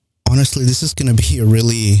honestly, this is going to be a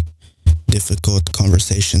really difficult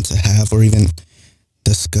conversation to have or even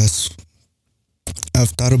discuss. I've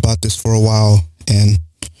thought about this for a while, and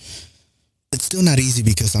it's still not easy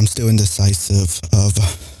because I'm still indecisive of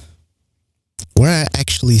where I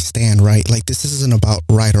actually stand, right? Like, this isn't about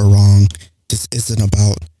right or wrong. This isn't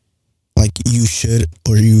about, like, you should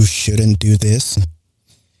or you shouldn't do this.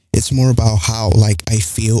 It's more about how, like, I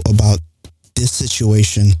feel about this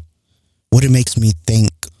situation, what it makes me think,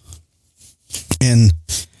 and,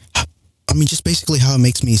 I mean, just basically how it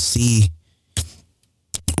makes me see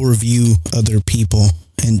or view other people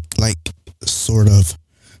and, like, sort of,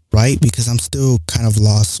 right? Because I'm still kind of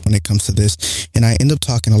lost when it comes to this. And I end up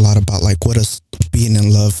talking a lot about, like, what does being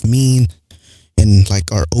in love mean, and,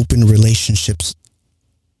 like, are open relationships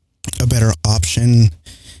a better option,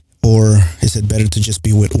 or is it better to just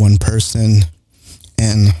be with one person?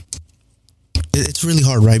 And it's really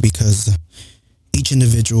hard, right? Because each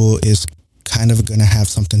individual is kind of going to have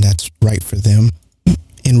something that's right for them.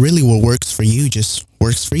 And really what works for you just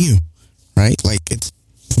works for you, right? Like,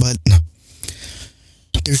 but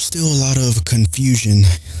there's still a lot of confusion.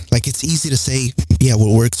 Like, it's easy to say, yeah,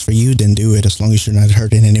 what works for you, then do it, as long as you're not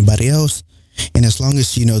hurting anybody else. And as long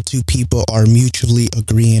as, two people are mutually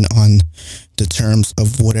agreeing on the terms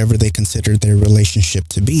of whatever they consider their relationship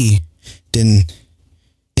to be, then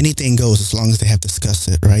anything goes as long as they have discussed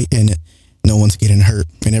it, right? And no one's getting hurt.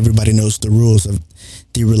 And everybody knows the rules of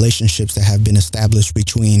the relationships that have been established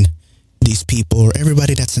between these people or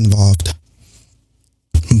everybody that's involved.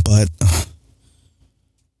 But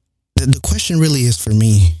the question really is, for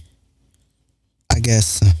me, I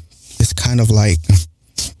guess, it's kind of like,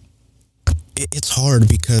 it's hard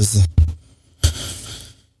because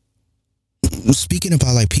speaking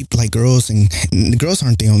about, like, people, like girls, and the girls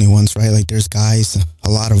aren't the only ones, right? Like, there's guys, a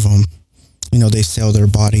lot of them, they sell their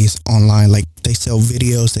bodies online. Like, they sell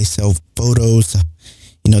videos, they sell photos,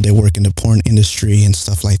 they work in the porn industry and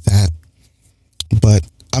stuff like that. But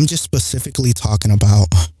I'm just specifically talking about,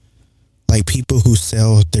 like, people who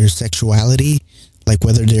sell their sexuality, like,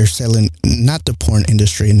 whether they're selling, not the porn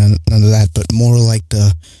industry, none of that, but more like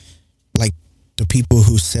the people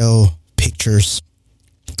who sell pictures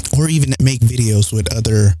or even make videos with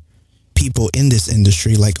other people in this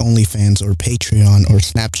industry, like OnlyFans or Patreon or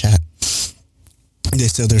Snapchat. They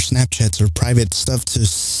sell their Snapchats or private stuff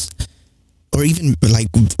or even,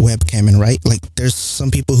 like, webcamming, right? Like, there's some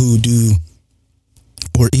people who do,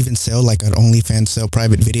 or even sell, like, at OnlyFans, sell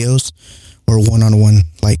private videos or one-on-one,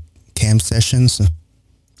 like, cam sessions.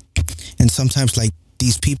 And sometimes, like,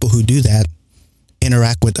 these people who do that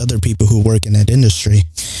interact with other people who work in that industry,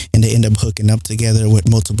 and they end up hooking up together with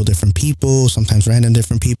multiple different people, sometimes random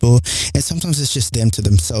different people, and sometimes it's just them to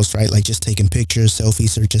themselves, right? Like, just taking pictures,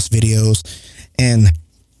 selfies, or just videos. And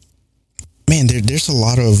man, there's a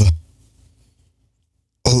lot of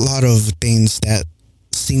things that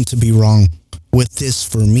seem to be wrong with this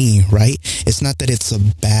for me, right? It's not that it's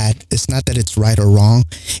not that it's right or wrong,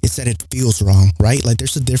 it's that it feels wrong, right? Like,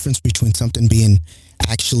 there's a difference between something being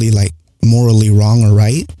actually, like, morally wrong or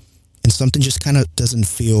right, and something just kind of doesn't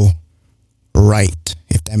feel right,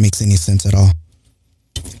 if that makes any sense at all.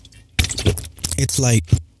 It's like,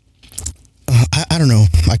 I don't know,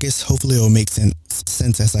 I guess hopefully it'll make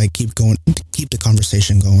sense as I keep the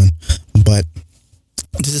conversation going. But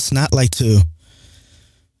this is not like to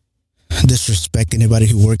disrespect anybody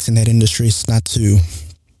who works in that industry. It's not to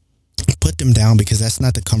put them down, because that's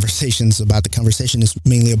not the conversation's about. The conversation is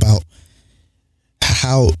mainly about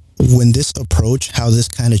how this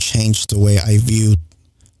kind of changed the way I view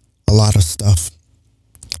a lot of stuff,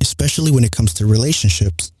 especially when it comes to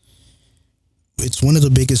relationships. It's one of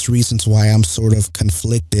the biggest reasons why I'm sort of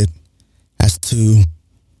conflicted as to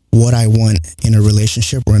what I want in a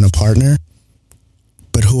relationship or in a partner,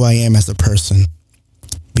 but who I am as a person.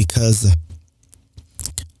 Because,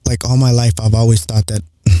 like, all my life, I've always thought that,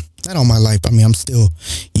 not all my life, I mean, I'm still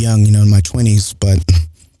young, in my 20s, but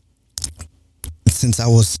since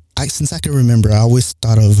I can remember, I always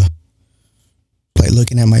thought of, like,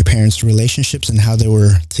 looking at my parents' relationships and how they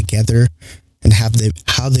were together and how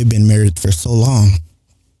they've been married for so long.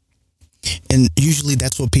 And usually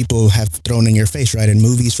that's what people have thrown in your face, right? In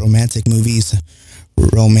movies, romantic movies,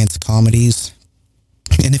 romance comedies.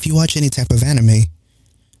 And if you watch any type of anime,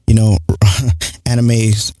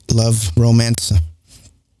 animes, love, romance,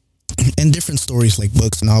 and different stories like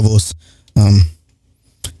books, novels,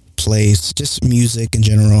 plays, just music in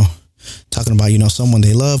general, talking about, someone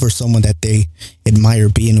they love or someone that they admire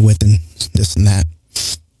being with and this and that.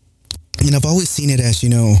 And I've always seen it as,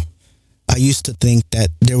 I used to think that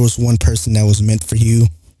there was one person that was meant for you,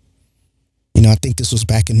 I think this was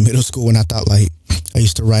back in middle school when I thought like I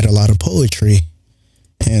used to write a lot of poetry,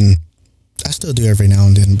 and I still do every now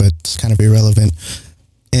and then, but it's kind of irrelevant.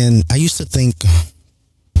 And I used to think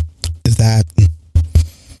that,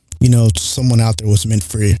 someone out there was meant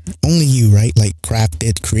for only you, right? Like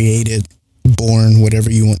crafted, created, born, whatever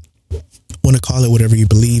you want to call it, whatever you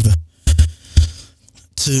believe,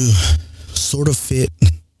 to sort of fit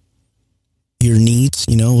your needs,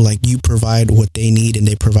 like you provide what they need and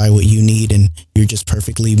they provide what you need, and you're just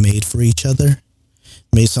perfectly made for each other.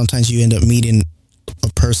 Maybe sometimes you end up meeting a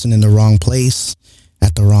person in the wrong place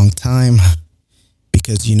at the wrong time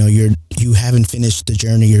because you haven't finished the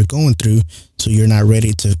journey you're going through, so you're not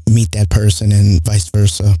ready to meet that person, and vice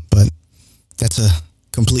versa. But that's a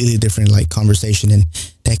completely different like conversation, and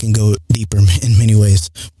that can go deeper in many ways.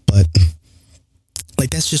 But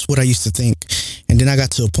like that's just what I used to think. And then I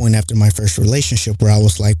got to a point after my first relationship where I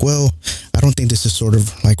was like, well, I don't think this is sort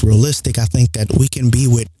of like realistic. I think that we can be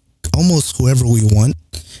with almost whoever we want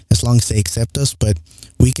as long as they accept us, but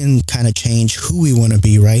we can kind of change who we want to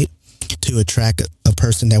be, right? To attract a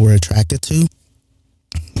person that we're attracted to.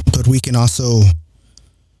 But we can also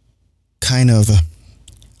kind of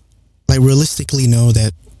like realistically know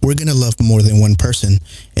that we're going to love more than one person.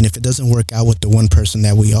 And if it doesn't work out with the one person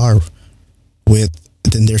that we are with,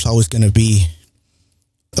 then there's always going to be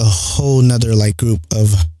a whole nother like group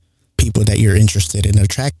of people that you're interested and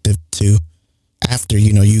attracted to after,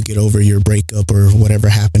 you get over your breakup or whatever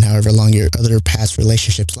happened, however long your other past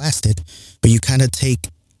relationships lasted. But you kind of take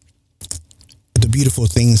the beautiful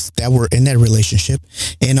things that were in that relationship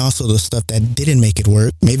and also the stuff that didn't make it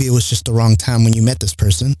work. Maybe it was just the wrong time when you met this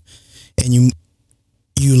person, and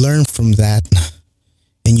you learn from that,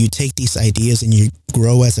 and you take these ideas and you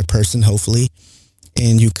grow as a person, hopefully,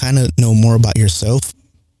 and you kind of know more about yourself,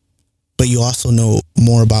 but you also know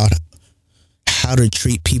more about how to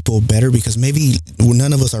treat people better, because maybe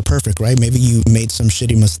none of us are perfect, right? Maybe you made some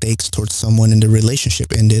shitty mistakes towards someone and the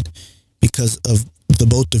relationship ended because of the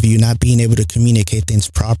both of you not being able to communicate things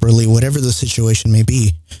properly, whatever the situation may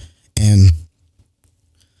be. And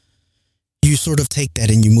you sort of take that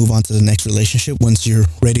and you move on to the next relationship once you're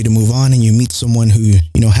ready to move on, and you meet someone who,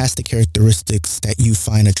 has the characteristics that you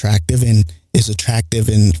find attractive and is attractive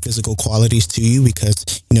in physical qualities to you,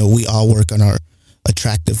 because, we all work on our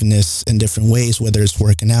attractiveness in different ways, whether it's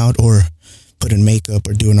working out or putting makeup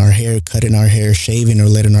or doing our hair, cutting our hair, shaving or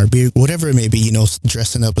letting our beard, whatever it may be,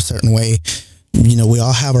 dressing up a certain way. We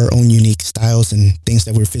all have our own unique styles and things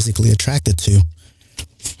that we're physically attracted to.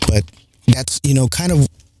 But that's, kind of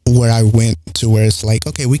where I went to, where it's like,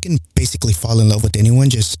 okay, we can basically fall in love with anyone.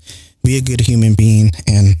 Just be a good human being,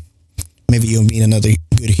 and maybe you'll meet another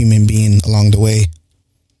good human being along the way.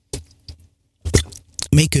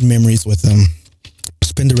 Make good memories with them.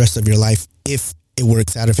 Spend the rest of your life if it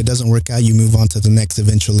works out. If it doesn't work out, you move on to the next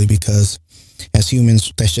eventually, because as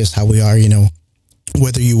humans, that's just how we are,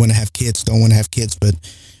 whether you want to have kids, don't want to have kids, but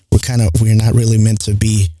we're not really meant to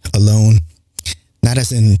be alone. Not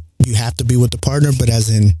as in you have to be with the partner, but as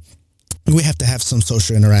in we have to have some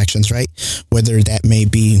social interactions, right? Whether that may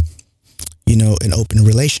be, an open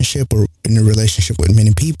relationship or in a relationship with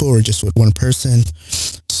many people or just with one person.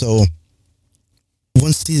 So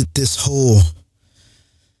once this whole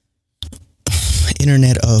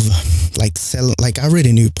internet of like selling, like I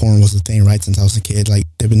already knew porn was a thing, right? Since I was a kid, like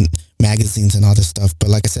there've been magazines and all this stuff. But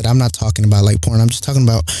like I said, I'm not talking about like porn. I'm just talking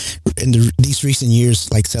about in these recent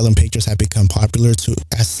years, like selling pictures have become popular to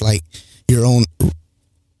as like your own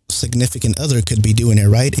significant other could be doing it,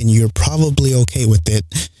 right? And you're probably okay with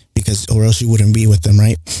it because, or else you wouldn't be with them,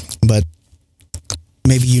 right? But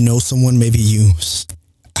maybe someone, maybe you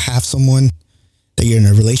have someone that you're in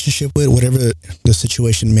a relationship with, whatever the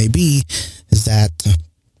situation may be, is that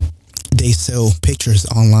they sell pictures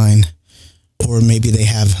online, or maybe they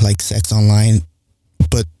have like sex online,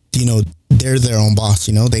 but they're their own boss.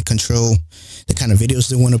 They control the kind of videos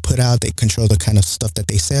they want to put out. They control the kind of stuff that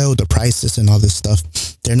they sell, the prices and all this stuff.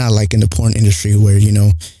 They're not like in the porn industry where,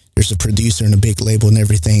 there's a producer and a big label and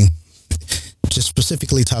everything. Just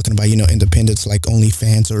specifically talking about, independents like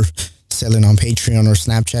OnlyFans or selling on Patreon or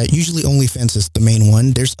Snapchat. Usually OnlyFans is the main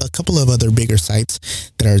one. There's a couple of other bigger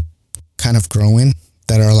sites that are kind of growing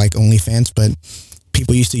that are like OnlyFans, but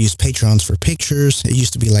people used to use Patreons for pictures. It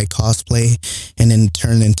used to be like cosplay, and then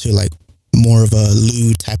turned into like more of a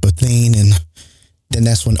lewd type of thing. And then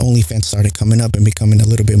that's when OnlyFans started coming up and becoming a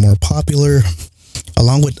little bit more popular,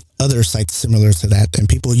 along with other sites similar to that. And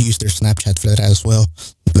people use their Snapchat for that as well,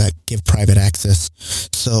 that give private access.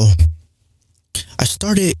 So I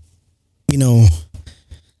started,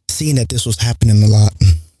 seeing that this was happening a lot.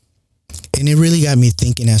 And it really got me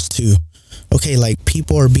thinking as to okay, like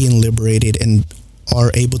people are being liberated and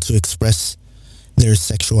are able to express their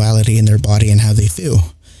sexuality and their body and how they feel.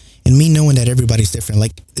 And me knowing that everybody's different,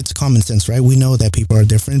 like it's common sense, right? We know that people are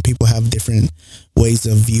different. People have different ways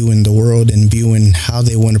of viewing the world and viewing how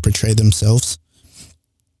they want to portray themselves.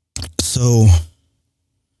 So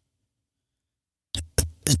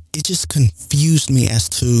it just confused me as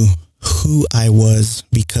to who I was,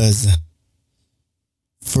 because,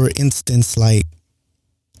 for instance, like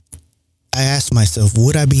I asked myself,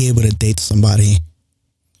 would I be able to date somebody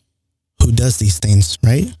who does these things,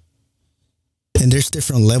 right? And there's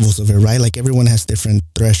different levels of it, right? Like everyone has different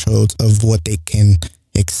thresholds of what they can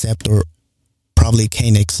accept or probably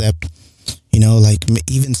can't accept. You know, like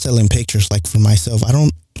even selling pictures, like for myself, I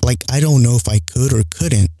don't know if I could or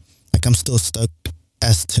couldn't. Like I'm still stuck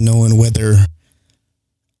as to knowing whether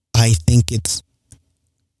I think it's,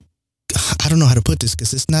 I don't know how to put this,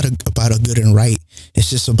 because it's not about a good and right. It's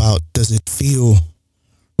just about, does it feel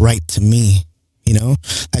right to me? You know,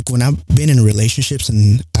 like when I've been in relationships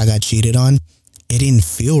and I got cheated on, it didn't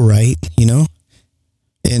feel right, you know?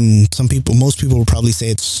 And most people will probably say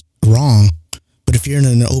it's wrong. But if you're in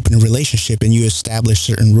an open relationship and you establish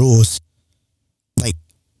certain rules, like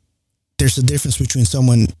there's a difference between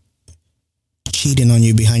someone cheating on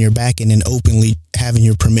you behind your back and then openly having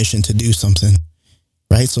your permission to do something,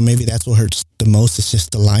 right? So maybe that's what hurts the most. It's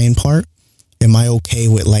just the lying part. Am I okay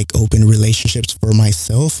with like open relationships for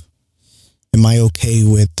myself? Am I okay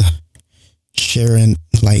with sharing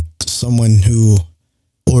like someone who,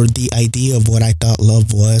 or the idea of what I thought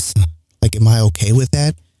love was? Like, am I okay with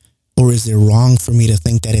that? Or is it wrong for me to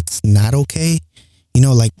think that it's not okay? You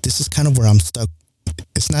know, like this is kind of where I'm stuck.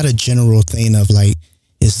 It's not a general thing of like,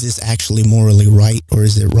 is this actually morally right or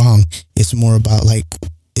is it wrong? It's more about like,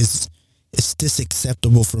 is this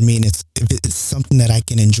acceptable for me? And if it's something that I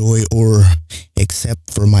can enjoy or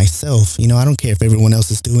accept for myself. You know, I don't care if everyone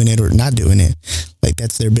else is doing it or not doing it. Like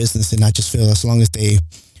that's their business. And I just feel as long as they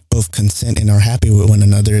both consent and are happy with one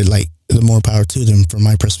another, like the more power to them from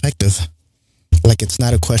my perspective. Like it's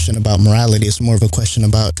not a question about morality. It's more of a question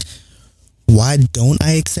about, why don't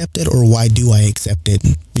I accept it, or why do I accept it?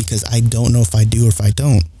 Because I don't know if I do or if I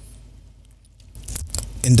don't.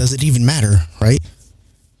 And does it even matter, right?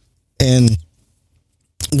 And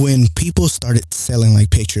when people started selling like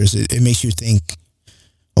pictures, it makes you think,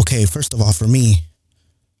 okay, first of all, for me,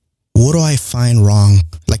 what do I find wrong?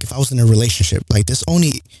 Like if I was in a relationship, like this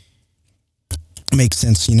only makes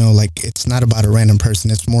sense, you know, like it's not about a random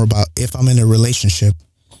person. It's more about if I'm in a relationship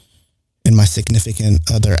and my significant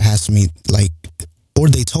other asked me like, or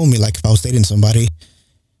they told me like if I was dating somebody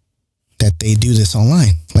that they do this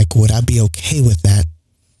online, like would I be okay with that?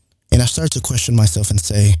 And I start to question myself and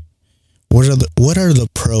say, what are the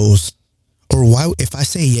pros? Or why, if I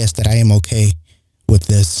say yes, that I am okay with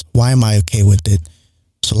this, why am I okay with it?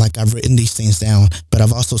 So like I've written these things down, but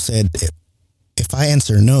I've also said, if I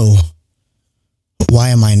answer no, why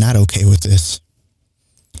am I not okay with this?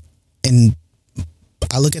 And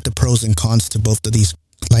I look at the pros and cons to both of these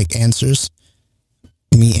like answers,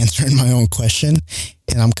 me answering my own question,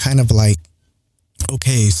 and I'm kind of like,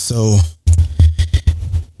 okay, so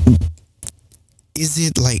is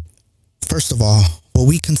it like, first of all, what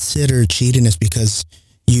we consider cheating is because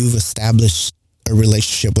you've established a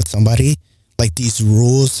relationship with somebody, like these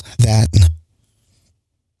rules that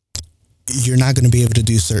you're not going to be able to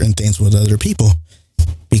do certain things with other people,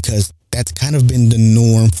 because that's kind of been the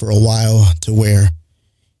norm for a while, to where,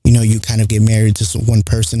 you know, you kind of get married to one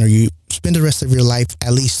person or you spend the rest of your life,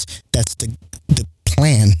 at least that's the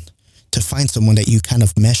plan, to find someone that you kind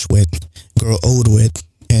of mesh with, grow old with,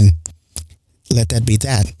 and let that be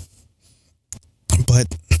that. But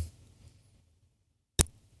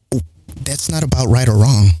that's not about right or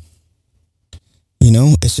wrong. You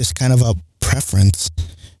know, it's just kind of a preference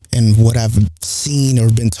and what I've seen or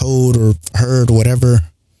been told or heard, whatever.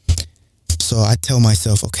 So I tell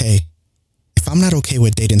myself, okay, if I'm not okay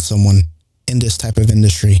with dating someone in this type of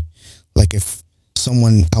industry, like if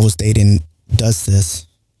someone I was dating does this,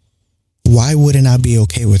 why wouldn't I be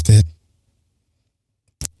okay with it?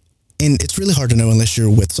 And it's really hard to know unless you're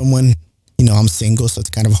with someone. You know, I'm single, so it's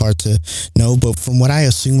kind of hard to know. But from what I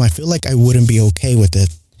assume, I feel like I wouldn't be okay with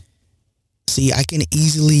it. See, I can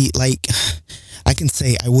easily, like, I can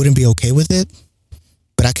say I wouldn't be okay with it,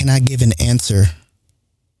 but I cannot give an answer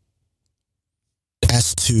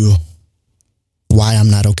as to why I'm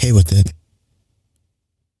not okay with it.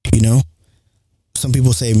 You know? Some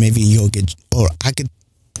people say maybe you'll get, or I could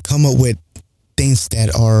come up with things that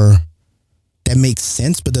make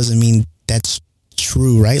sense, but doesn't mean that's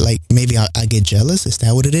true, right? Like maybe I get jealous. Is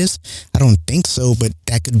that what it is? I don't think so, but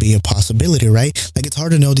that could be a possibility, right? Like it's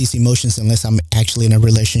hard to know these emotions unless I'm actually in a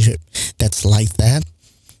relationship that's like that.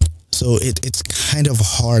 So it's kind of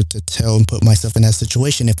hard to tell and put myself in that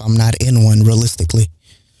situation if I'm not in one realistically.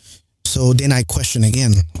 So then I question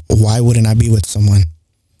again, why wouldn't I be with someone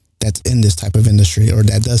that's in this type of industry or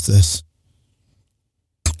that does this?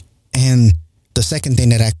 And the second thing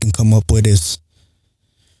that I can come up with is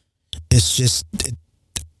it's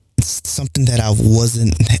something that I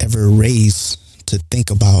wasn't ever raised to think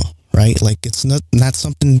about, right? Like it's not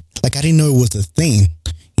something, like I didn't know it was a thing,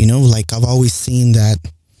 like I've always seen that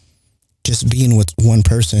just being with one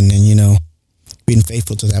person and, being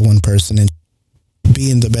faithful to that one person and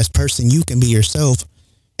being the best person you can be yourself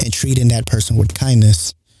and treating that person with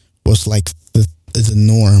kindness was like the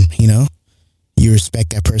norm, You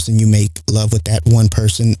respect that person, you make love with that one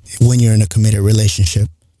person when you're in a committed relationship.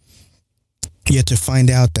 Yet to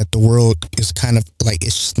find out that the world is kind of like,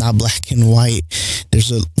 it's just not black and white.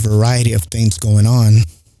 There's a variety of things going on.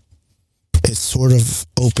 It sort of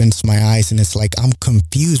opens my eyes and it's like, I'm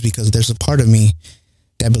confused because there's a part of me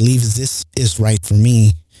that believes this is right for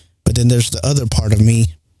me. But then there's the other part of me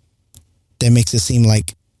that makes it seem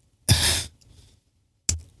like, I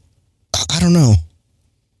don't know.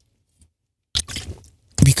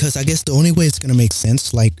 Because I guess the only way it's going to make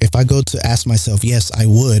sense, like if I go to ask myself, yes, I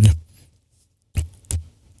would.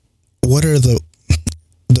 What are the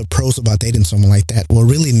pros about dating someone like that? Well,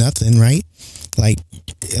 really nothing, right? Like,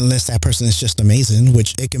 unless that person is just amazing,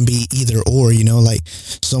 which it can be either or, like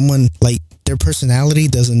someone, like their personality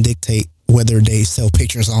doesn't dictate whether they sell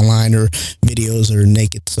pictures online or videos or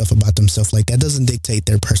naked stuff about themselves. Like that doesn't dictate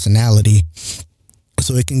their personality.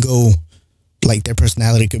 So it can go, like their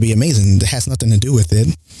personality could be amazing. It has nothing to do with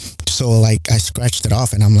it. So like I scratched it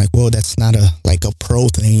off and I'm like, whoa, that's not a pro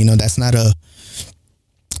thing, that's not a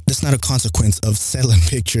consequence of selling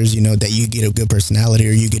pictures, that you get a good personality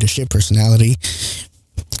or you get a shit personality.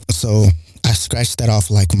 So I scratched that off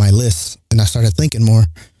like my list and I started thinking more.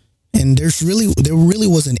 And there really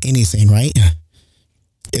wasn't anything, right?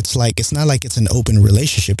 It's like, it's not like it's an open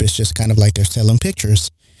relationship. It's just kind of like they're selling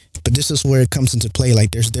pictures. But this is where it comes into play.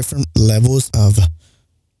 Like there's different levels of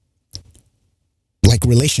like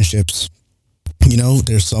relationships.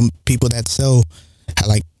 There's some people that sell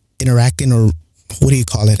like interacting or what do you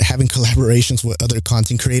call it? Having collaborations with other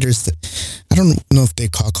content creators. I don't know if they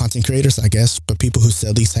call content creators, I guess, but people who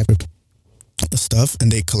sell these type of stuff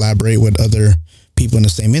and they collaborate with other people in the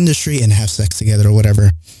same industry and have sex together or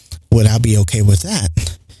whatever. Would I be okay with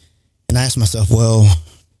that? And I asked myself, well,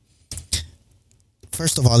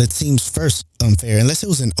 first of all, it seems first unfair, unless it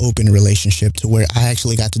was an open relationship to where I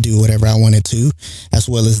actually got to do whatever I wanted to, as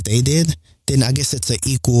well as they did, then I guess it's an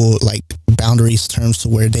equal, like, boundaries terms to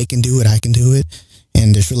where they can do it, I can do it,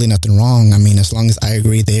 and there's really nothing wrong. I mean, as long as I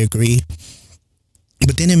agree, they agree.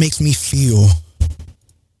 But then it makes me feel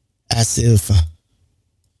as if,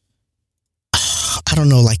 I don't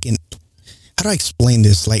know, like, how do I explain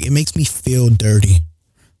this? Like, it makes me feel dirty,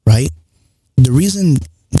 right? The reason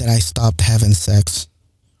that I stopped having sex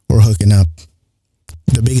or hooking up,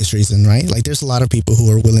 the biggest reason, right? Like there's a lot of people who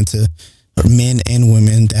are willing to, or men and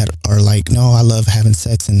women that are like, no, I love having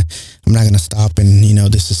sex and I'm not going to stop. And,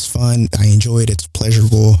 this is fun. I enjoy it. It's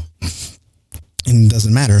pleasurable and it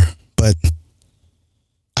doesn't matter. But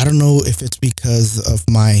I don't know if it's because of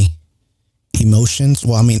my emotions.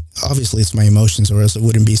 Well, I mean, obviously it's my emotions or else it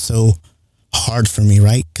wouldn't be so hard for me,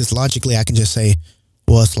 right? Because logically I can just say,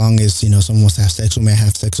 well, as long as, someone wants to have sex with me, I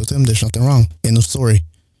have sex with them. There's nothing wrong. End of story.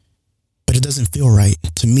 But it doesn't feel right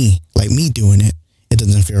to me. Like me doing it, it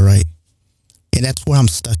doesn't feel right. And that's where I'm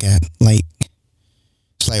stuck at. Like,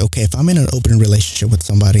 it's like, okay, if I'm in an open relationship with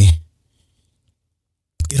somebody,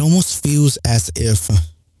 it almost feels as if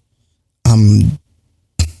I'm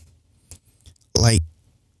like,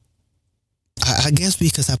 I guess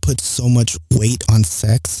because I put so much weight on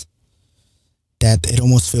sex that it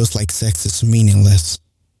almost feels like sex is meaningless.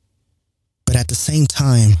 But at the same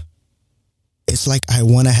time, it's like I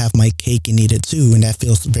want to have my cake and eat it too, and that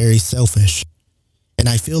feels very selfish. And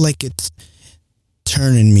I feel like it's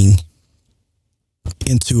turning me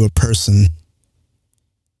into a person.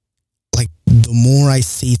 Like the more I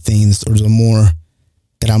see things or the more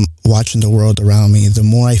that I'm watching the world around me, the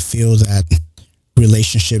more I feel that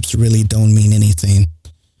relationships really don't mean anything.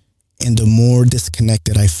 And the more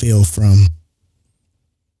disconnected I feel from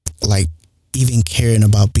like even caring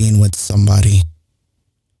about being with somebody.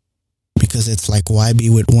 Because it's like, why be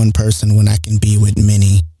with one person when I can be with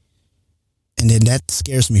many? And then that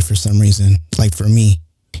scares me for some reason. Like for me,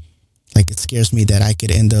 Like, it scares me that I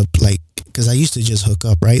could end up like, because I used to just hook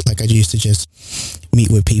up, right? Like, I used to just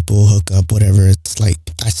meet with people, hook up, whatever. It's like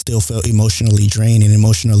I still felt emotionally drained and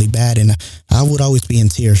emotionally bad, and I would always be in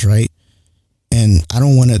tears, right? And I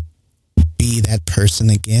don't want to be that person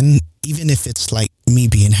again, even if it's like me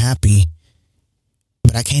being happy,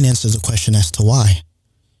 but I can't answer the question as to why.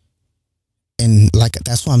 And like,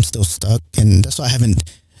 that's why I'm still stuck, and that's why I haven't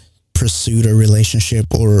pursued a relationship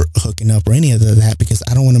or hooking up or any of that, because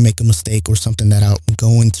I don't want to make a mistake or something that I'm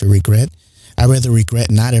going to regret. I'd rather regret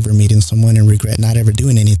not ever meeting someone and regret not ever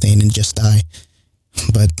doing anything and just die.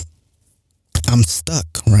 But I'm stuck,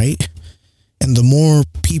 right? And the more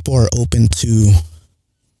people are open to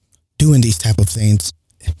doing these type of things,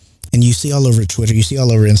 and you see all over Twitter, you see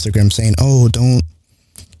all over Instagram saying, oh, don't,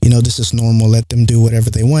 this is normal, let them do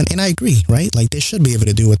whatever they want. And I agree, right? Like, they should be able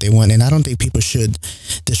to do what they want. And I don't think people should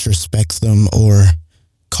disrespect them or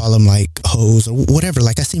call them like hoes or whatever.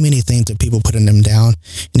 Like, I see many things of people putting them down,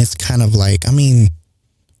 and it's kind of like, I mean,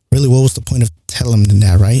 really, what was the point of telling them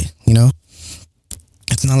that, right?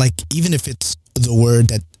 It's not like, even if it's the word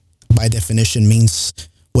that by definition means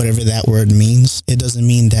whatever that word means, it doesn't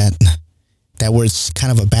mean that that word's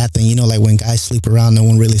kind of a bad thing. Like, when guys sleep around, no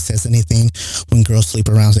one really says anything. When girls sleep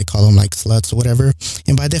around, they call them like sluts or whatever.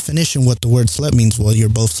 And by definition, what the word slut means, well, you're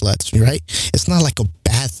both sluts, right? It's not like a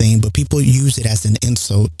bad thing, but people use it as an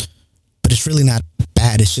insult. But it's really not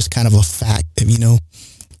bad. It's just kind of a fact,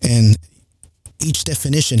 And each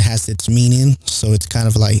definition has its meaning. So it's kind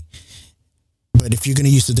of like, but if you're going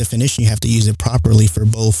to use the definition, you have to use it properly for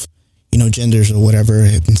both, genders or whatever.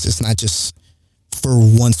 It's not just for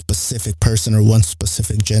one specific person or one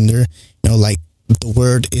specific gender. Like, the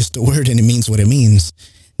word is the word and it means what it means.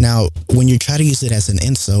 Now, when you try to use it as an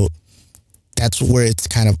insult, that's where it's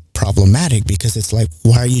kind of problematic, because it's like,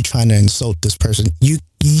 why are you trying to insult this person? You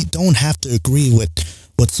don't have to agree with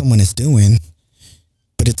what someone is doing,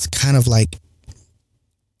 but it's kind of like,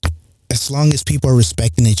 as long as people are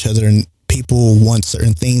respecting each other and people want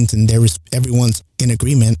certain things and everyone's in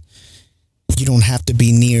agreement, you don't have to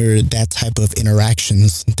be near that type of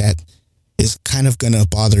interactions that is kind of going to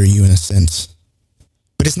bother you in a sense.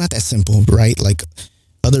 But it's not that simple, right? Like,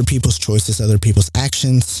 other people's choices, other people's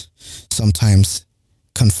actions sometimes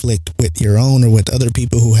conflict with your own or with other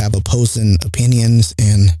people who have opposing opinions.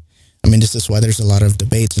 And I mean, this is why there's a lot of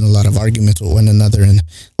debates and a lot of arguments with one another. And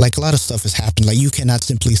like, a lot of stuff has happened. Like, you cannot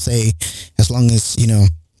simply say, as long as,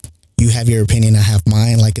 you have your opinion, I have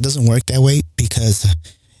mine. Like, it doesn't work that way, because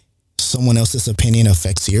someone else's opinion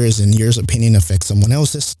affects yours and yours opinion affects someone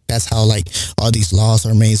else's. That's how like all these laws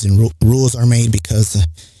are made and rules are made, because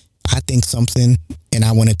I think something and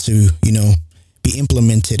I want it to, be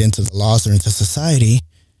implemented into the laws or into society.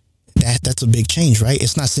 That's a big change, right?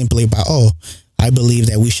 It's not simply about, oh, I believe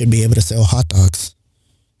that we should be able to sell hot dogs.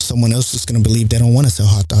 Someone else is going to believe they don't want to sell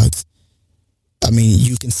hot dogs. I mean,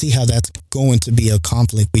 you can see how that's going to be a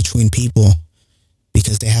conflict between people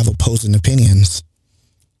because they have opposing opinions.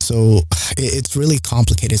 So it's really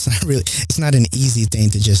complicated. It's not an easy thing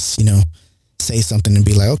to just, say something and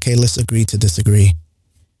be like, okay, let's agree to disagree.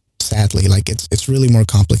 Sadly, like, it's really more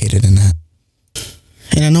complicated than that.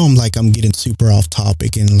 And I know I'm getting super off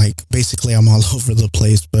topic and like basically I'm all over the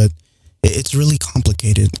place, but it's really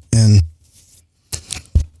complicated. And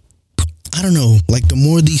I don't know, like, the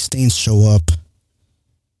more these things show up,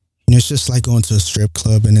 it's just like going to a strip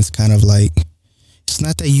club, and it's kind of like, it's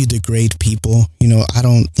not that you degrade people. I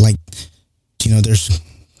don't like, there's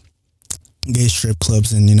gay strip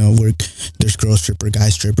clubs and, there's girl stripper, guy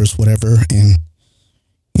strippers, whatever. And,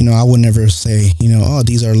 I would never say, oh,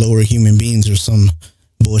 these are lower human beings or some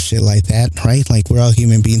bullshit like that, right? Like, we're all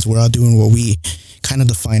human beings. We're all doing what we kind of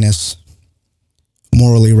define as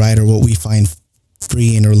morally right, or what we find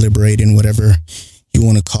freeing or liberating, whatever you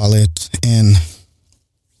want to call it. And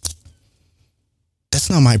that's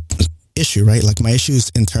not my issue, right? Like, my issue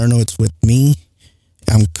is internal. It's with me.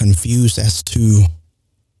 I'm confused as to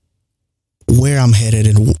where I'm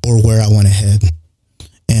headed or where I want to head.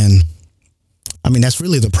 And I mean, that's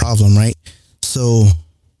really the problem, right? So,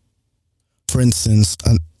 for instance,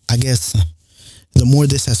 I guess the more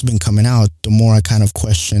this has been coming out, the more I kind of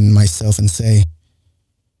question myself and say,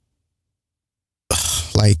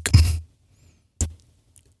 like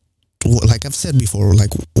I've said before, like,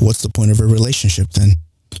 what's the point of a relationship then?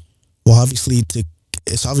 Well,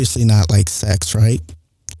 it's obviously not like sex, right?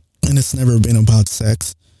 And it's never been about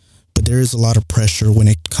sex, but there is a lot of pressure when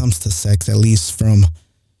it comes to sex, at least from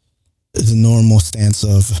the normal stance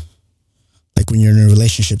of, like, when you're in a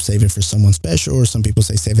relationship, save it for someone special, or some people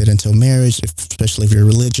say save it until marriage, especially if you're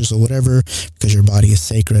religious or whatever, because your body is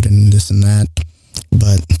sacred and this and that.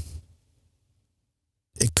 But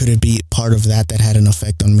it could it be part of that had an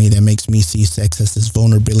effect on me that makes me see sex as this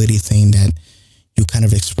vulnerability thing that you kind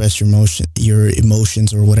of express your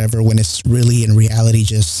emotions or whatever, when it's really in reality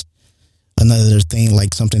just another thing,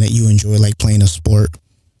 like something that you enjoy, like playing a sport.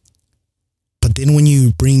 But then when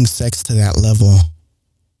you bring sex to that level,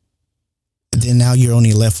 then now you're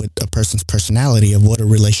only left with a person's personality of what a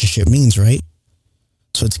relationship means, right?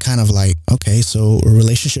 So it's kind of like, okay, so a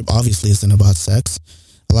relationship obviously isn't about sex.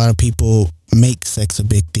 A lot of people make sex a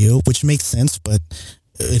big deal, which makes sense, but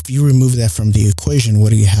if you remove that from the equation, what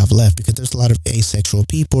do you have left? Because there's a lot of asexual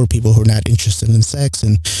people or people who are not interested in sex,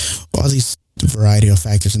 and all these variety of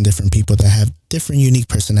factors and different people that have different unique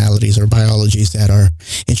personalities or biologies that are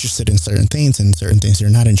interested in certain things and certain things they're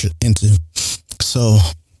not into. So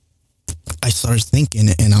I started thinking,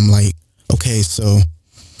 and I'm like, okay, so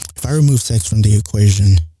if I remove sex from the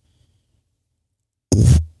equation,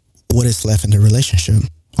 what is left in the relationship?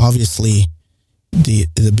 Obviously,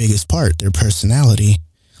 the biggest part, their personality,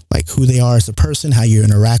 like who they are as a person, how you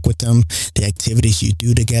interact with them, the activities you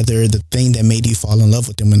do together, the thing that made you fall in love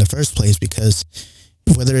with them in the first place. Because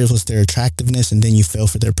whether it was their attractiveness and then you fell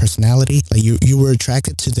for their personality, like you were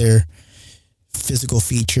attracted to their physical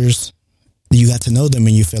features, you got to know them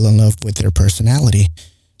and you fell in love with their personality.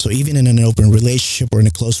 So even in an open relationship or in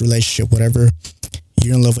a close relationship, whatever,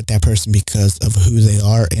 you're in love with that person because of who they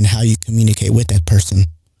are and how you communicate with that person.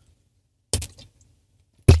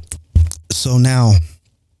 So now,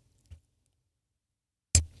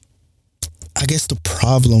 I guess the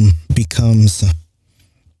problem becomes,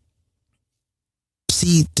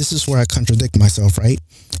 see, this is where I contradict myself, right?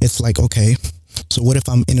 It's like, okay, so what if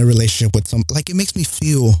I'm in a relationship with like, it makes me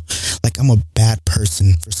feel like I'm a bad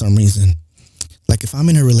person for some reason. Like if I'm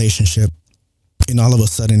in a relationship and all of a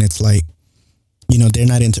sudden it's like, they're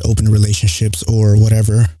not into open relationships or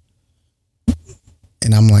whatever.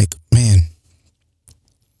 And I'm like, man,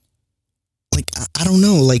 like, I don't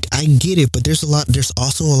know, like I get it, but there's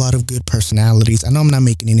also a lot of good personalities. I know I'm not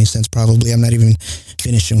making any sense. Probably I'm not even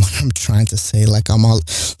finishing what I'm trying to say. Like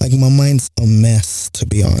my mind's a mess, to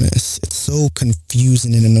be honest. It's so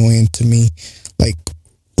confusing and annoying to me, like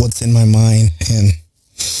what's in my mind.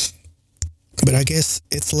 But I guess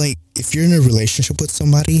it's like, if you're in a relationship with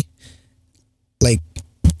somebody, like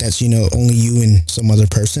that's, only you and some other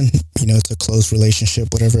person, it's a close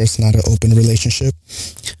relationship, whatever. It's not an open relationship.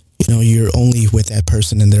 You're only with that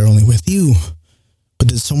person and they're only with you. But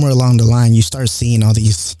then somewhere along the line, you start seeing all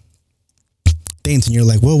these things and you're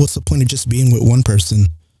like, well, what's the point of just being with one person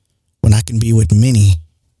when I can be with many,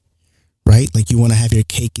 right? Like you want to have your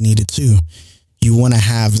cake and eat it too. You want to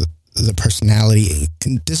have the personality.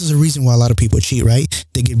 And this is a reason why a lot of people cheat, right?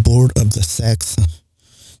 They get bored of the sex,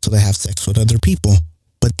 so they have sex with other people.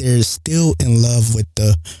 But they're still in love with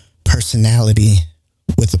the personality,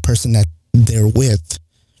 with the person that they're with.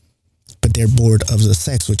 But they're bored of the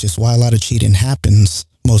sex, which is why a lot of cheating happens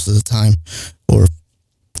most of the time.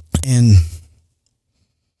 And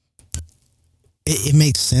it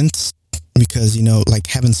makes sense because, like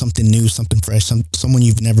having something new, something fresh, someone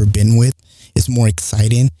you've never been with is more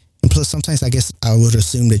exciting. And plus, sometimes I guess I would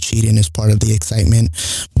assume that cheating is part of the excitement.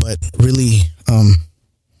 But really,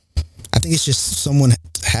 I think it's just someone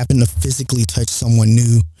happened to physically touch someone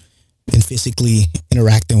new and physically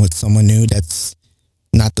interacting with someone new. That's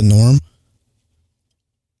not the norm.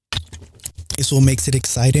 It's what makes it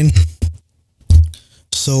exciting.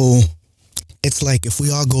 So it's like if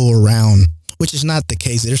we all go around, which is not the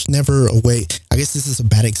case, there's never a way. I guess this is a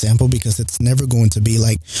bad example because it's never going to be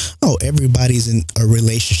like, oh, everybody's in a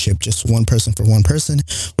relationship, just one person for one person,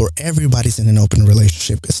 or everybody's in an open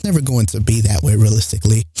relationship. It's never going to be that way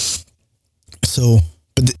realistically. So,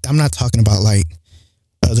 but I'm not talking about like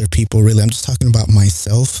other people really. I'm just talking about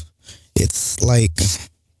myself. It's like,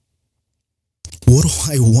 what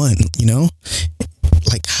do I want,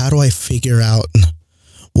 Like, how do I figure out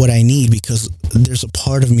what I need? Because there's a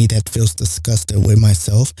part of me that feels disgusted with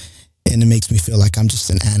myself, and it makes me feel like I'm just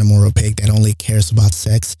an animal or a pig that only cares about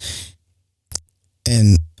sex.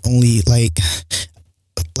 And only like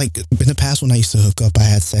in the past when I used to hook up, I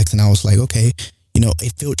had sex and I was like, okay,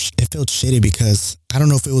 it felt shitty because I don't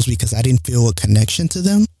know if it was because I didn't feel a connection to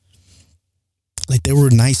them. Like they were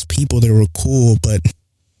nice people, they were cool, but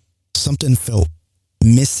something felt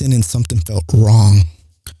missing and something felt wrong,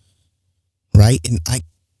 right? And I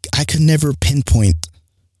could never pinpoint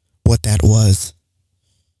what that was,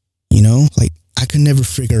 like I could never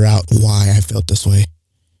figure out why I felt this way.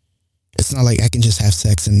 It's not like I can just have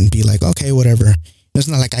sex and be like, okay, whatever. It's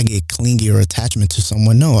not like I get clingy or attachment to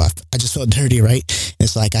someone. No, I just felt dirty, right?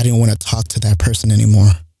 It's like I didn't want to talk to that person anymore.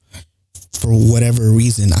 for whatever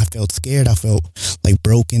reason, I felt scared. I felt like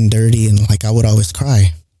broken, dirty, and like I would always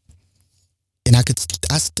cry. And I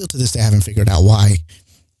still to this day haven't figured out why,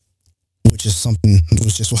 which is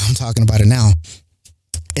why I'm talking about it now.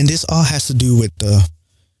 And this all has to do with the,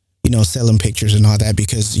 selling pictures and all that,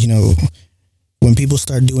 because, when people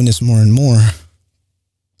start doing this more and more,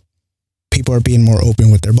 people are being more open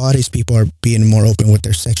with their bodies. People are being more open with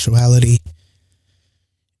their sexuality.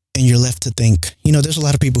 And you're left to think, there's a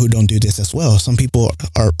lot of people who don't do this as well. Some people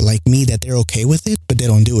are like me, that they're okay with it, but they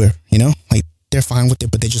don't do it, like they're fine with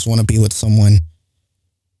it, but they just want to be with someone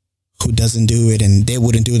who doesn't do it, and they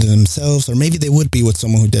wouldn't do it themselves. Or maybe they would be with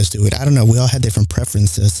someone who does do it. I don't know. We all have different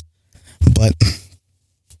preferences, but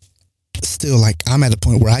still, like, I'm at the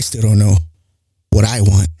point where I still don't know what I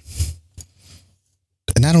want.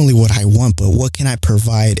 And not only what I want, but what can I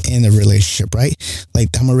provide in a relationship, right? Like,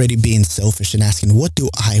 I'm already being selfish and asking, what do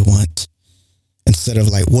I want? Instead of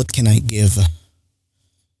like, what can I give?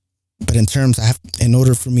 But in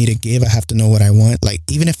order for me to give, I have to know what I want. Like,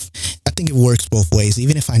 I think it works both ways.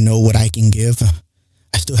 Even if I know what I can give,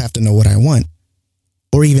 I still have to know what I want.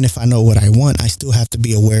 Or even if I know what I want, I still have to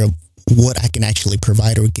be aware of what I can actually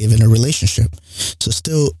provide or give in a relationship. So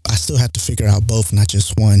I still have to figure out both, not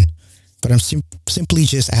just one. But I'm simply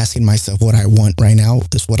just asking myself what I want right now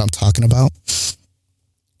is what I'm talking about.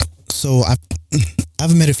 So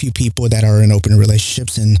I've met a few people that are in open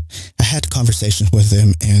relationships, and I had conversations with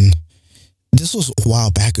them, and this was a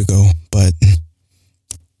while back ago, but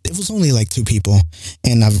it was only like 2 people,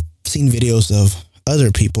 and I've seen videos of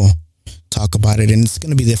other people talk about it, and it's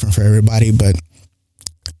going to be different for everybody, but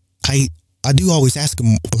I do always ask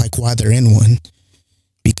them like why they're in one,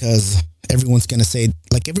 because everyone's going to say,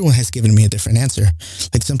 like, everyone has given me a different answer.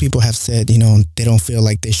 Like, some people have said, they don't feel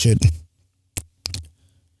like they should.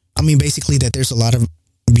 I mean, basically that there's a lot of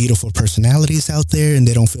beautiful personalities out there, and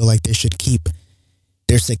they don't feel like they should keep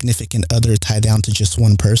their significant other tied down to just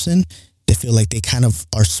one person. They feel like they kind of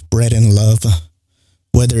are spread in love,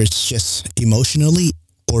 whether it's just emotionally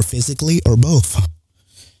or physically or both.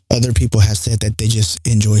 Other people have said that they just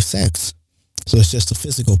enjoy sex. So it's just the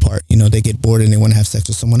physical part. They get bored and they want to have sex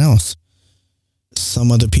with someone else.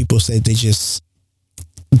 Some other people say they just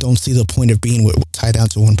don't see the point of being tied down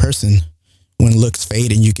to one person when looks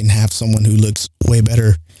fade and you can have someone who looks way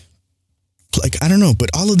better. Like, I don't know, but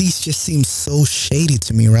all of these just seem so shady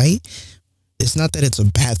to me, right? It's not that it's a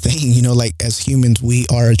bad thing, like, as humans, we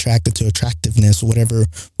are attracted to attractiveness, whatever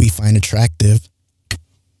we find attractive.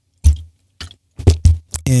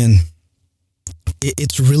 And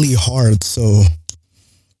it's really hard, so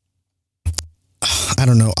I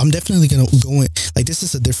don't know. I'm definitely going to go in, like, this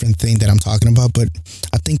is a different thing that I'm talking about, but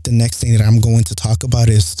I think the next thing that I'm going to talk about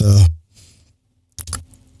is the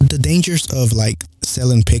dangers of, like,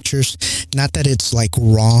 selling pictures. Not that it's, like,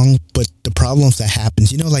 wrong, but the problems that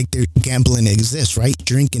happens, like, gambling exists, right?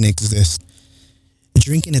 Drinking exists.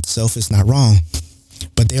 Drinking itself is not wrong,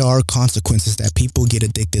 but there are consequences that people get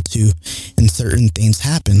addicted to, and certain things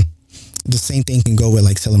happen. The same thing can go with,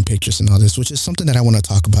 like, selling pictures and all this, which is something that I want to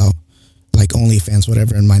talk about, like OnlyFans,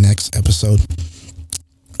 whatever, in my next episode,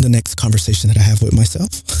 the next conversation that I have with myself.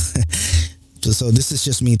 So this is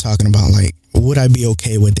just me talking about, like, would I be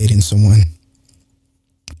okay with dating someone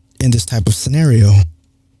in this type of scenario?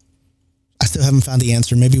 I still haven't found the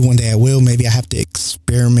answer. Maybe one day I will. Maybe I have to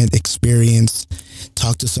experience,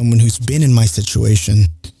 talk to someone who's been in my situation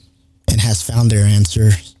and has found their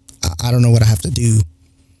answer. I don't know what I have to do.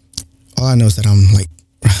 All I know is that I'm, like,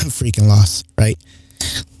 freaking lost, right?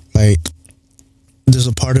 Like, there's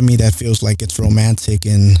a part of me that feels like it's romantic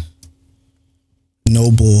and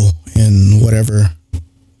noble and whatever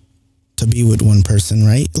to be with one person,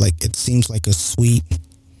 right? Like, it seems like a sweet,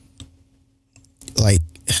 like,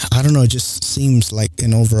 I don't know, it just seems like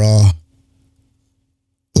an overall,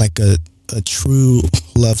 like a true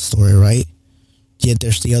love story, right? Yet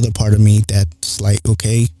there's the other part of me that's like,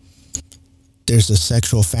 okay, there's a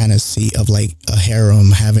sexual fantasy of, like, a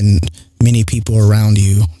harem, having many people around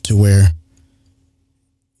you to where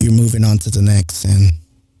you're moving on to the next, and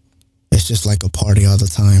it's just like a party all the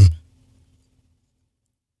time.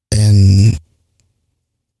 And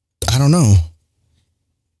I don't know.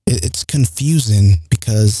 It's confusing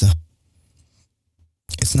because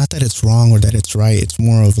it's not that it's wrong or that it's right. It's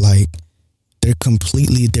more of like they're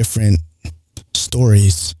completely different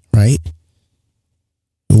stories, right?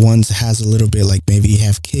 One has a little bit like maybe you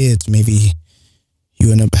have kids, maybe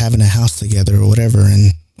you end up having a house together or whatever.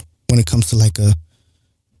 And when it comes to like the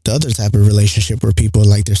other type of relationship where people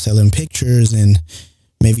like they're selling pictures and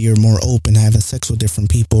maybe you're more open to having sex with different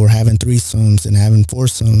people or having threesomes and having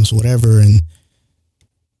foursomes, whatever. And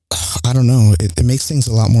I don't know, it makes things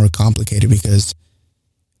a lot more complicated because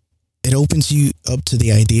it opens you up to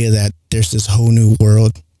the idea that there's this whole new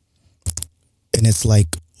world, and it's like,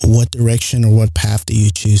 what direction or what path do you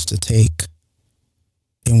choose to take?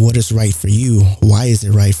 And what is right for you? Why is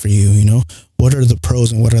it right for you? You know, what are the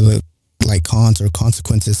pros and what are the like cons or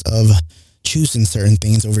consequences of choosing certain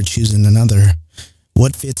things over choosing another?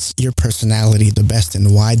 What fits your personality the best,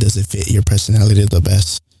 and why does it fit your personality the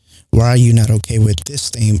best? Why are you not okay with this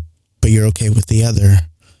thing, but you're okay with the other?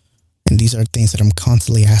 And these are things that I'm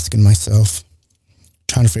constantly asking myself,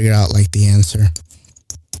 trying to figure out like the answer.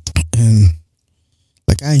 And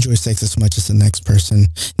like, I enjoy sex as much as the next person,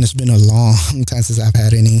 and it's been a long time since I've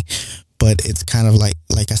had any, but it's kind of like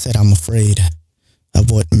I said, I'm afraid of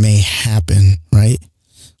what may happen, right?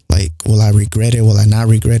 Like, will I regret it? Will I not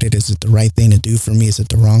regret it? Is it the right thing to do for me? Is it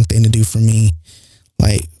the wrong thing to do for me?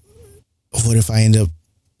 Like, what if I end up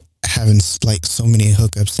having like so many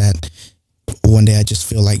hookups that one day I just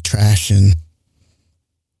feel like trash, and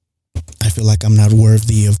I feel like I'm not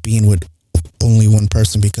worthy of being with only one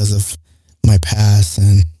person because of my past?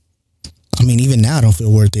 And I mean, even now I don't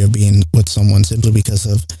feel worthy of being with someone simply because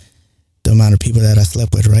of the amount of people that I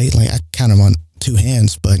slept with, right? Like, I count them on two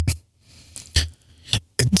hands, but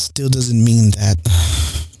it still doesn't mean that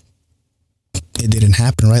it didn't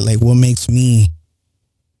happen, right? Like, what makes me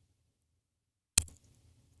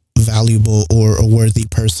valuable or a worthy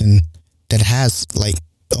person that has like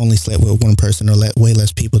only slept with one person or way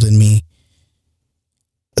less people than me,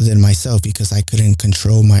 than myself, because I couldn't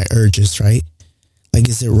control my urges, right? Like,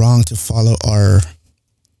 is it wrong to follow our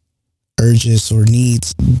urges or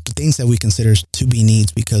needs, the things that we consider to be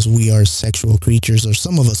needs, because we are sexual creatures, or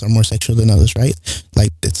some of us are more sexual than others, right?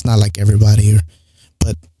 Like, it's not like everybody,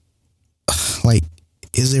 but like,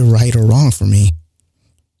 is it right or wrong for me?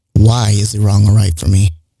 Why is it wrong or right for me?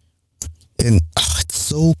 And it's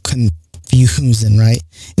so confusing, right?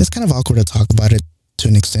 And it's kind of awkward to talk about it to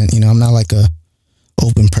an extent. You know, I'm not like a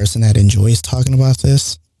open person that enjoys talking about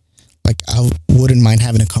this. Like, I wouldn't mind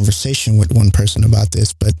having a conversation with one person about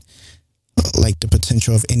this, but like, the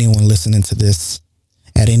potential of anyone listening to this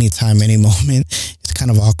at any time, any moment, it's kind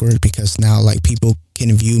of awkward, because now like people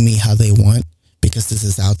can view me how they want, because this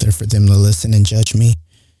is out there for them to listen and judge me.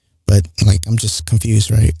 But like, I'm just confused,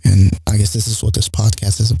 right? And I guess this is what this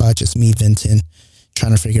podcast is about, just me venting,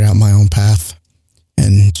 trying to figure out my own path,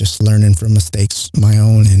 and just learning from mistakes my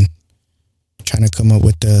own, and trying to come up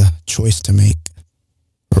with the choice to make,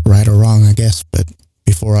 right or wrong, I guess, but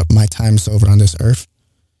before my time's over on this earth.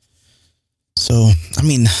 So, I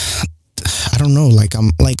mean, I don't know, like,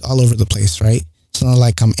 I'm like all over the place, right? It's not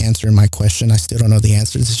like I'm answering my question. I still don't know the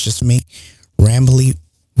answers. It's just me randomly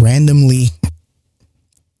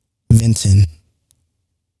venting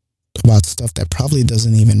about stuff that probably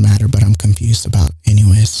doesn't even matter, but I'm confused about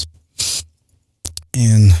anyways.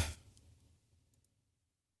 And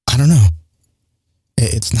I don't know.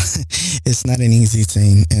 It's not an easy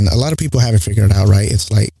thing, and a lot of people haven't figured it out, right?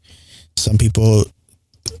 It's like, some people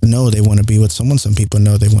know they want to be with someone, some people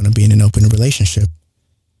know they want to be in an open relationship.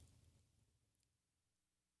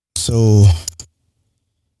 So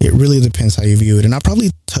it really depends how you view it. And I'll probably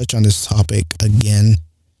touch on this topic again,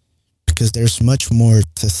 because there's much more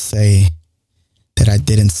to say that I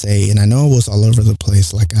didn't say, and I know it was all over the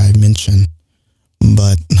place, like I mentioned,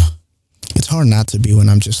 but it's hard not to be when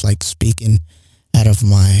I'm just like speaking out of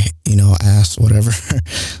my, ass, whatever.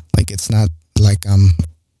 Like, it's not like I'm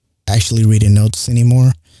actually reading notes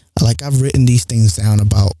anymore. Like, I've written these things down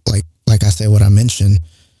about, like I said, what I mentioned,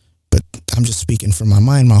 but I'm just speaking from my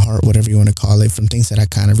mind, my heart, whatever you want to call it, from things that I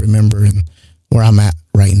kind of remember and where I'm at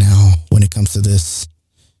right now when it comes to this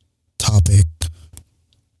topic.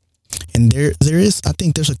 And there is, I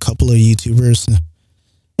think there's a couple of YouTubers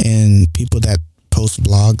and people that post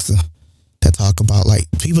blogs that talk about, like,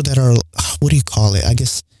 people that are, what do you call it? I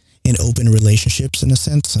guess in open relationships, in a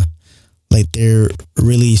sense. Like, they're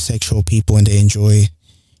really sexual people, and they enjoy,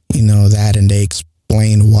 that, and they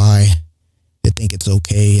explain why they think it's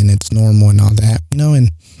okay and it's normal and all that, and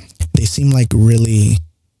they seem like really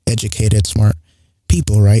educated, smart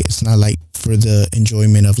people, right? It's not like for the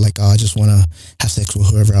enjoyment of like, oh, I just want to have sex with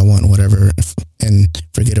whoever I want, whatever, and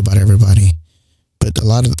forget about everybody. But a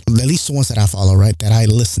lot of, at least the ones that I follow, right, that I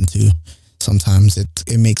listen to, sometimes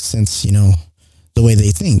it makes sense, the way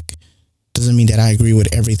they think. Doesn't mean that I agree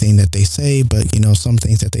with everything that they say, but, some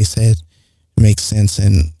things that they said makes sense.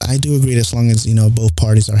 And I do agree that as long as, both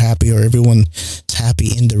parties are happy, or everyone's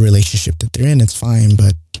happy in the relationship that they're in, it's fine.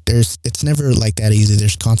 But it's never like that easy.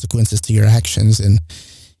 There's consequences to your actions. And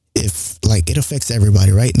if like, it affects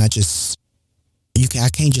everybody, right? Not just, I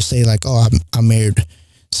can't just say like, oh, I married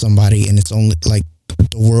somebody and it's only like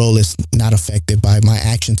the world is not affected by my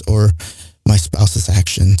actions or my spouse's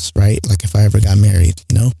actions, right? Like if I ever got married,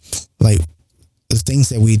 like the things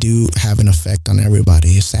that we do have an effect on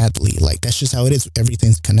everybody, sadly. Like that's just how it is.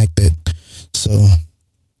 Everything's connected. So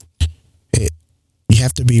you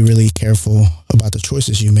have to be really careful about the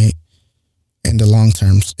choices you make in the long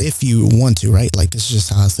terms if you want to, right? Like this is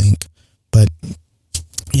just how I think. But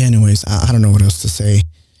yeah, anyways, I don't know what else to say,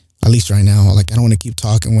 at least right now. Like I don't want to keep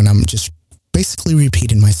talking when I'm just basically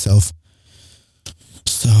repeating myself.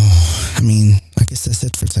 So, I mean, I guess that's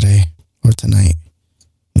it for today or tonight.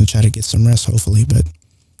 We'll try to get some rest, hopefully. But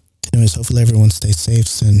anyways, hopefully everyone stays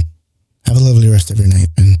safe and have a lovely rest of your night.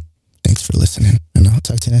 And thanks for listening. And I'll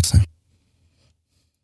talk to you next time.